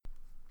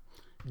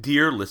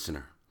Dear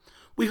listener,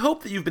 we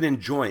hope that you've been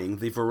enjoying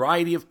the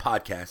variety of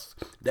podcasts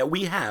that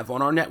we have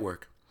on our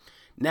network.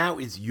 Now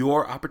is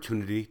your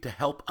opportunity to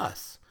help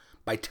us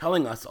by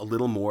telling us a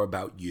little more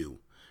about you.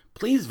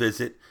 Please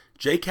visit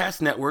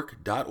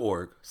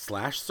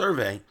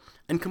jcastnetwork.org/survey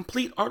and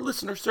complete our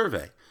listener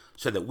survey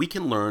so that we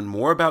can learn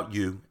more about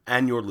you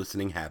and your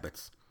listening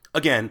habits.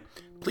 Again,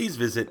 please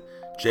visit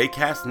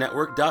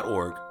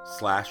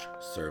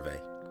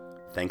jcastnetwork.org/survey.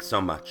 Thanks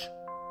so much.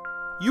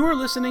 You are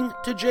listening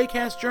to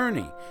JCast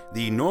Journey,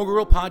 the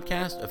inaugural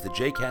podcast of the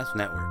JCast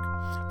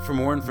Network. For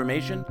more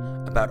information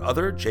about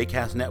other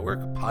JCast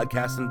Network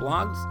podcasts and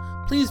blogs,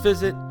 please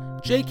visit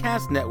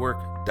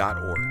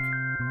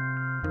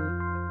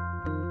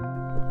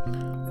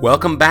jcastnetwork.org.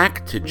 Welcome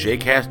back to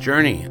JCast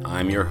Journey.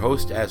 I'm your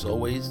host, as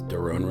always,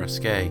 Daron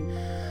Rasquet.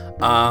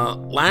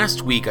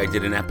 Last week I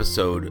did an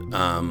episode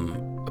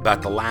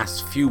about the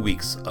last few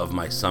weeks of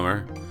my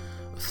summer,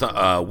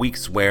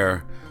 weeks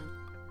where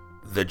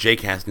the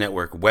JCast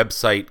Network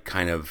website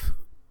kind of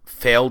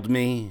failed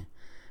me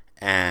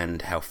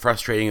and how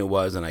frustrating it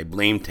was, and I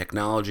blamed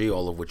technology,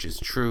 all of which is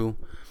true.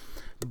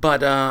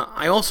 But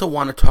I also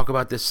want to talk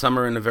about this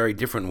summer in a very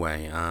different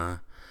way.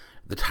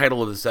 The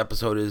title of this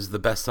episode is The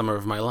Best Summer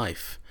of My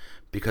Life,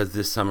 because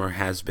this summer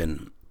has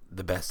been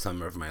the best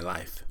summer of my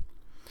life.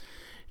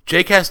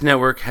 JCast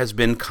Network has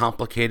been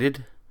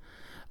complicated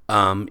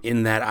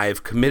in that I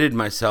have committed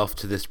myself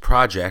to this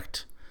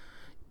project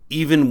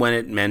even when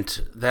it meant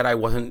that I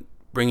wasn't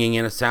bringing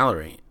in a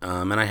salary,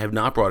 and I have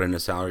not brought in a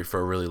salary for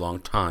a really long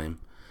time.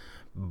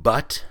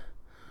 But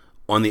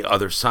on the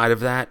other side of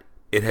that,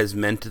 it has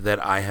meant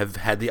that I have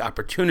had the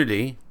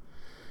opportunity,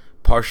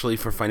 partially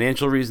for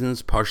financial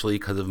reasons, partially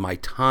because of my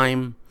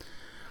time,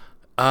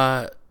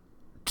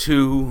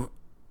 to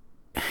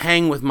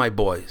hang with my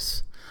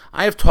boys.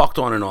 I have talked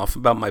on and off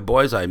about my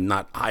boys.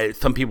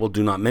 Some people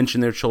do not mention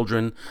their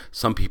children.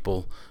 Some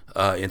people,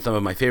 in some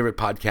of my favorite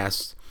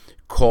podcasts,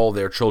 call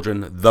their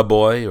children the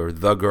boy or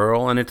the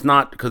girl, and it's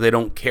not because they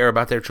don't care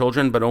about their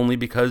children, but only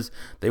because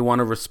they want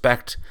to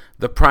respect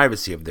the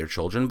privacy of their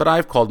children. But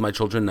I've called my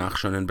children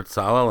Nachshon and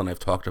Betzalel, and I've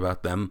talked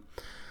about them.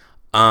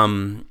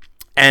 And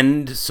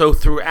so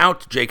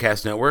throughout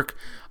JCast Network,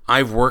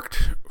 I've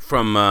worked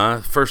from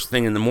first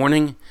thing in the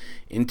morning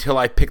until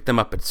I picked them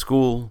up at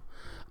school,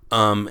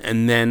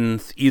 and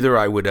then either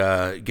I would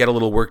get a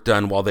little work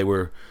done while they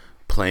were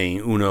playing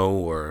Uno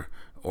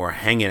or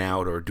hanging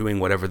out or doing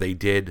whatever they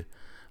did,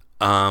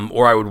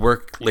 or I would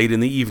work late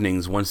in the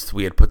evenings once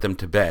we had put them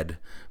to bed.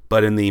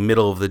 But in the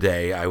middle of the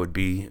day, I would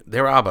be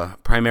their Abba,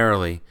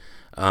 primarily.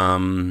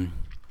 And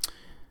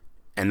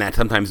that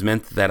sometimes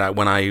meant that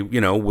when I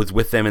was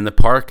with them in the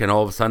park and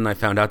all of a sudden I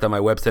found out that my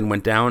website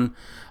went down,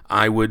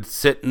 I would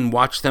sit and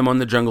watch them on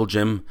the Jungle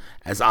Gym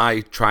as I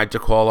tried to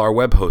call our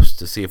web host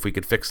to see if we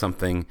could fix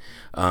something,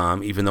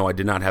 even though I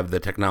did not have the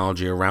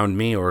technology around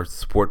me or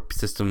support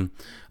system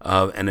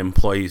and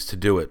employees to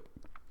do it.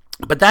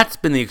 But that's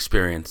been the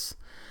experience.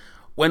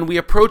 When we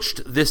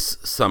approached this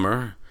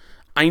summer,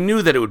 I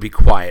knew that it would be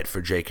quiet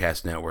for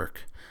JCast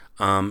Network.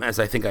 As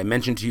I think I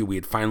mentioned to you, we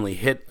had finally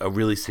hit a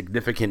really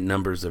significant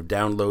numbers of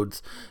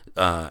downloads,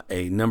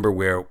 a number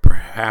where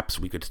perhaps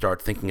we could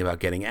start thinking about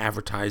getting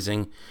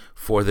advertising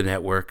for the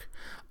network.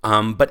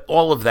 But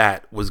all of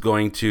that was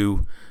going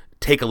to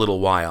take a little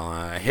while.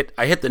 I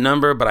hit the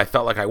number, but I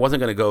felt like I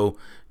wasn't going to go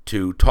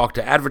to talk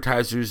to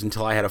advertisers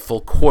until I had a full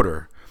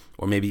quarter,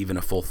 or maybe even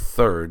a full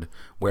third,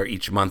 where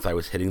each month I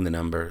was hitting the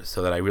number,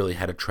 so that I really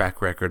had a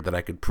track record that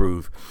I could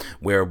prove,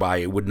 whereby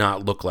it would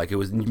not look like it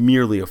was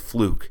merely a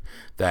fluke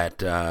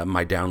that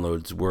my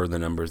downloads were the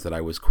numbers that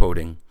I was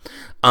quoting.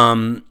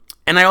 And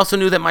I also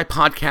knew that my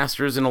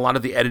podcasters and a lot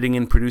of the editing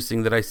and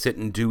producing that I sit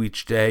and do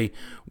each day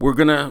were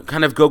going to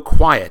kind of go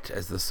quiet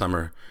as the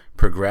summer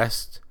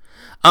progressed.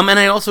 And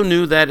I also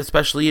knew that,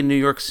 especially in New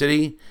York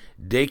City,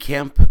 day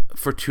camp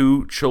for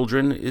 2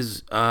 children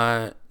is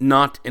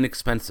not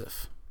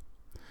inexpensive.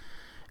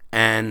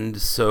 And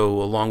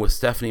so, along with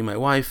Stephanie, my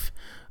wife,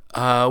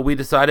 we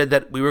decided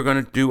that we were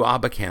going to do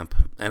Abba Camp.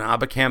 And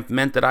Abba Camp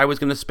meant that I was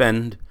going to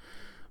spend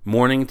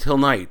morning till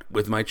night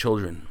with my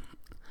children.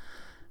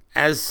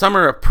 As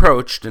summer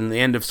approached and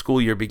the end of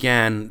school year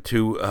began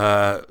to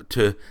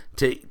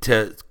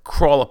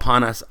crawl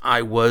upon us,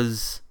 I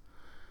was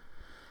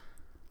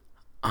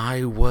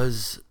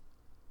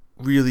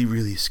really,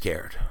 really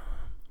scared.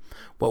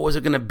 What was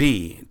it going to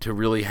be to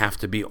really have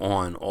to be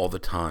on all the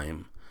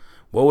time?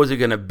 What was it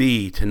going to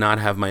be to not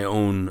have my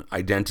own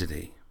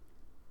identity?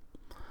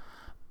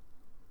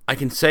 I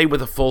can say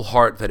with a full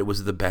heart that it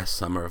was the best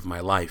summer of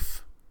my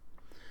life.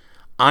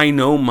 I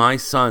know my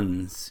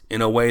sons in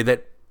a way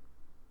that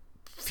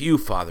few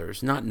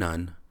fathers, not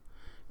none,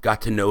 get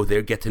to know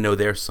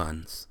their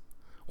sons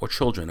or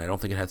children. I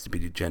don't think it has to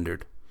be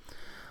gendered.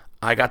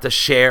 I got to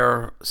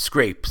share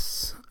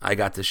scrapes. I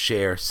got to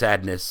share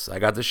sadness. I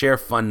got to share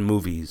fun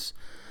movies.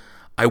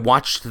 I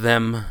watched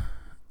them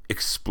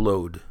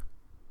explode.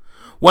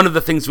 One of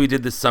the things we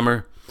did this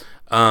summer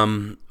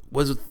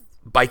was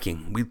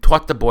biking. We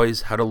taught the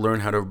boys how to learn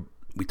how to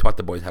We taught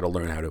the boys how to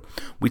learn how to.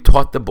 We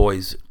taught the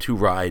boys to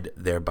ride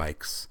their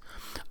bikes.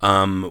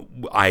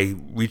 I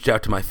reached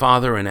out to my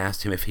father and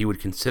asked him if he would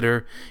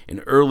consider an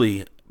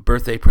early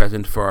birthday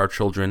present for our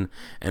children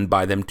and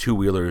buy them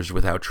two-wheelers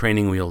without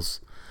training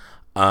wheels.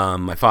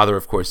 My father,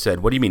 of course,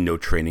 said, "What do you mean no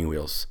training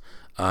wheels?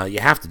 You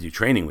have to do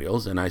training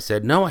wheels." And I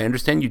said, "No, I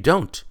understand you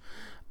don't."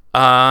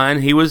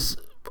 And he was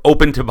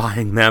open to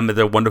buying them as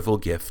a wonderful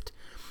gift.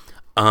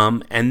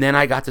 And then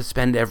I got to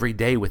spend every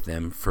day with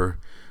them for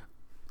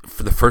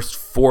the first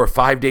 4 or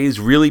 5 days,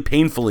 really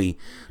painfully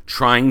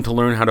trying to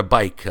learn how to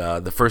bike.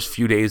 The first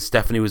few days,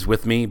 Stephanie was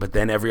with me, but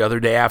then every other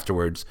day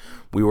afterwards,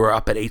 we were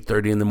up at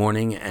 8:30 in the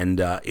morning and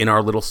in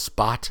our little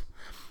spot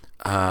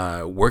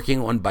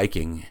working on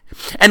biking.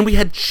 And we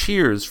had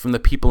cheers from the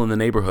people in the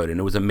neighborhood, and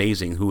it was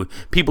amazing.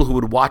 People who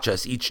would watch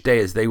us each day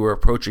as they were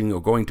approaching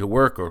or going to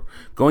work or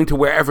going to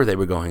wherever they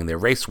were going, their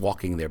race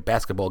walking, their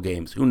basketball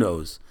games, who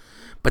knows.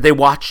 But they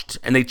watched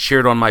and they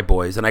cheered on my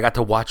boys, and I got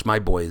to watch my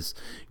boys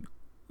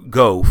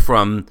go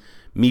from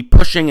me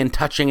pushing and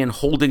touching and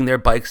holding their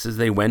bikes as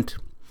they went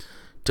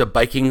to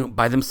biking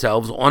by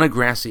themselves on a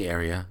grassy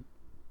area,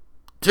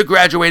 to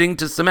graduating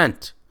to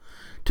cement,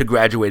 to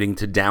graduating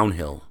to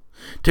downhill,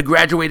 to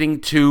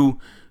graduating to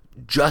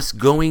just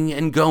going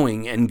and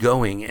going and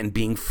going and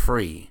being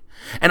free.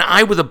 And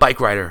I was a bike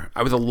rider.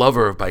 I was a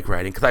lover of bike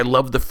riding because I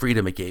loved the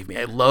freedom it gave me.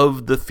 I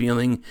loved the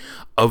feeling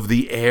of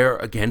the air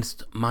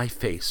against my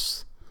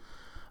face.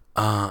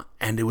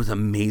 And it was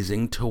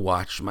amazing to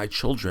watch my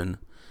children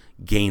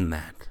gain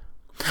that.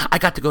 I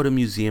got to go to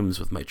museums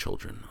with my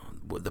children,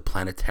 the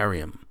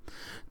planetarium,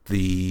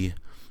 the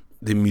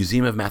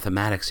Museum of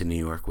Mathematics in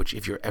New York, which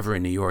if you're ever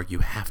in New York, you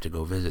have to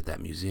go visit that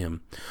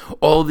museum.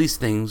 All these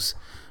things,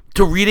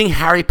 to reading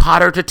Harry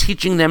Potter, to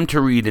teaching them to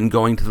read and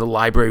going to the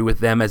library with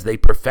them as they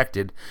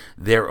perfected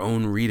their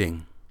own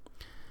reading.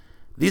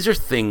 These are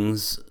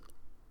things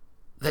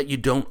that you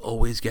don't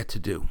always get to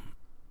do,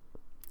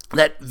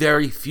 that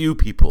very few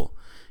people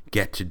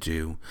get to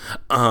do.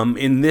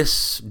 In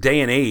this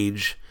day and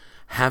age,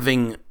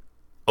 having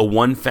a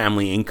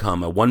one-family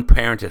income, a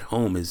one-parent at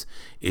home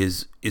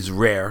is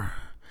rare,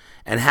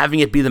 and having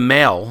it be the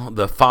male,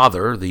 the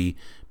father, the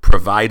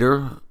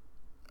provider,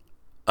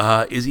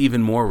 is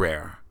even more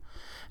rare.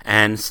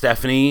 And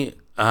Stephanie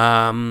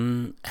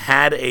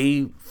had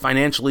a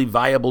financially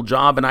viable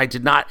job, and I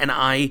did not, and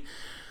I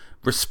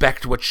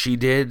respect what she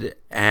did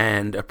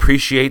and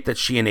appreciate that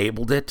she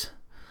enabled it.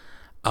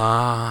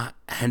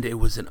 And it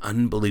was an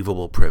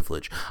unbelievable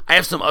privilege. I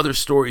have some other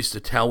stories to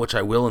tell, which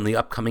I will in the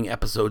upcoming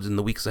episodes in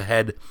the weeks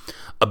ahead,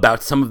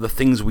 about some of the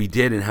things we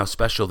did and how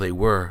special they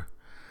were.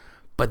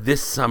 But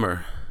this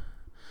summer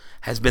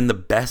has been the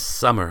best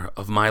summer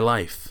of my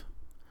life.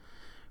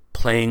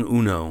 Playing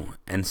Uno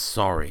and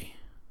Sorry.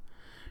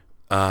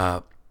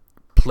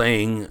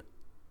 Playing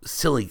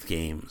silly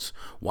games.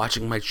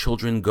 Watching my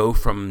children go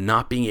from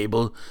not being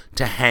able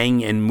to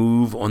hang and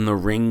move on the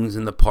rings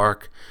in the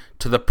park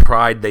to the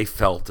pride they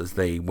felt as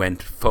they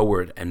went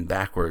forward and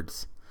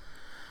backwards.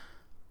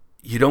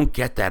 You don't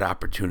get that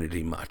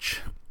opportunity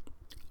much.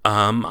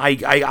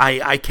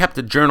 I kept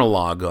a journal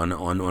log on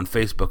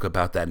Facebook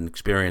about that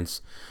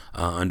experience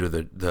under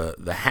the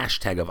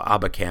hashtag of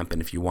AbbaCamp,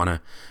 and if you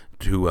want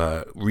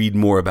to read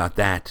more about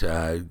that,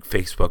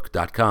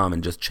 facebook.com,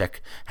 and just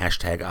check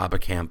hashtag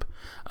AbbaCamp.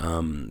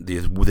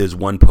 There's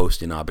one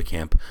post in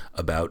AbbaCamp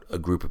about a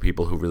group of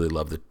people who really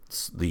love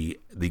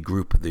the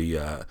group,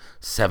 the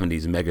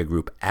 70s mega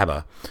group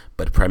ABBA,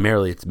 but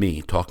primarily it's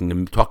me talking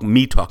about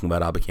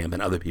AbbaCamp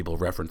and other people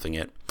referencing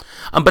it.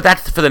 But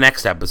that's for the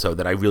next episode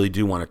that I really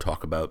do want to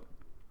talk about.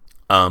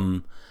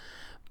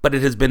 But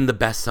it has been the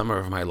best summer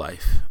of my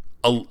life,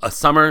 a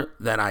summer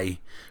that I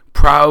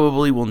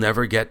probably will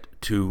never get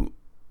to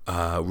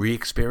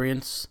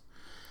re-experience,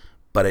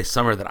 but a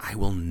summer that I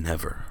will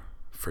never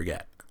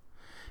forget.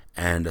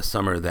 And a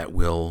summer that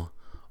will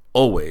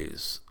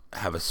always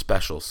have a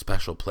special,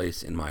 special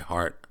place in my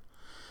heart.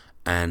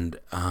 And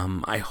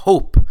I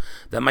hope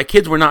that my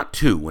kids were not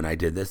 2 when I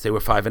did this. They were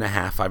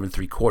 5.5, 5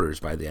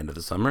 3/4 by the end of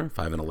the summer,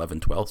 5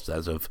 11/12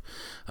 as of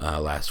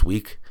last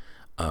week,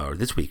 or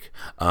this week.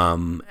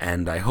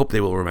 And I hope they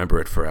will remember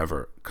it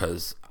forever,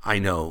 because I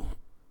know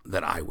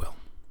that I will.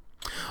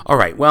 All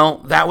right, well,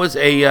 that was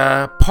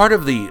a part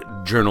of the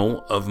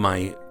journal of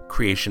my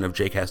creation of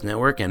JCast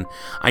Network, and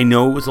I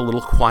know it was a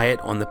little quiet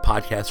on the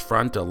podcast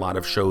front. A lot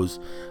of shows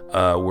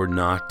were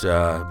not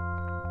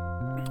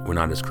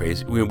as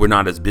crazy. We're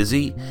not as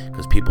busy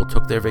because people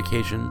took their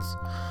vacations,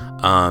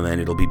 and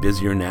it'll be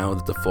busier now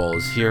that the fall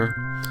is here.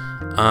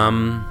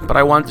 But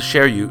I wanted to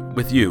share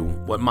with you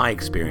what my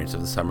experience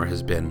of the summer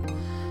has been,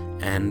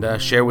 and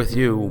share with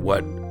you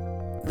what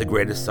the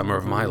greatest summer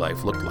of my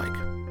life looked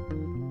like.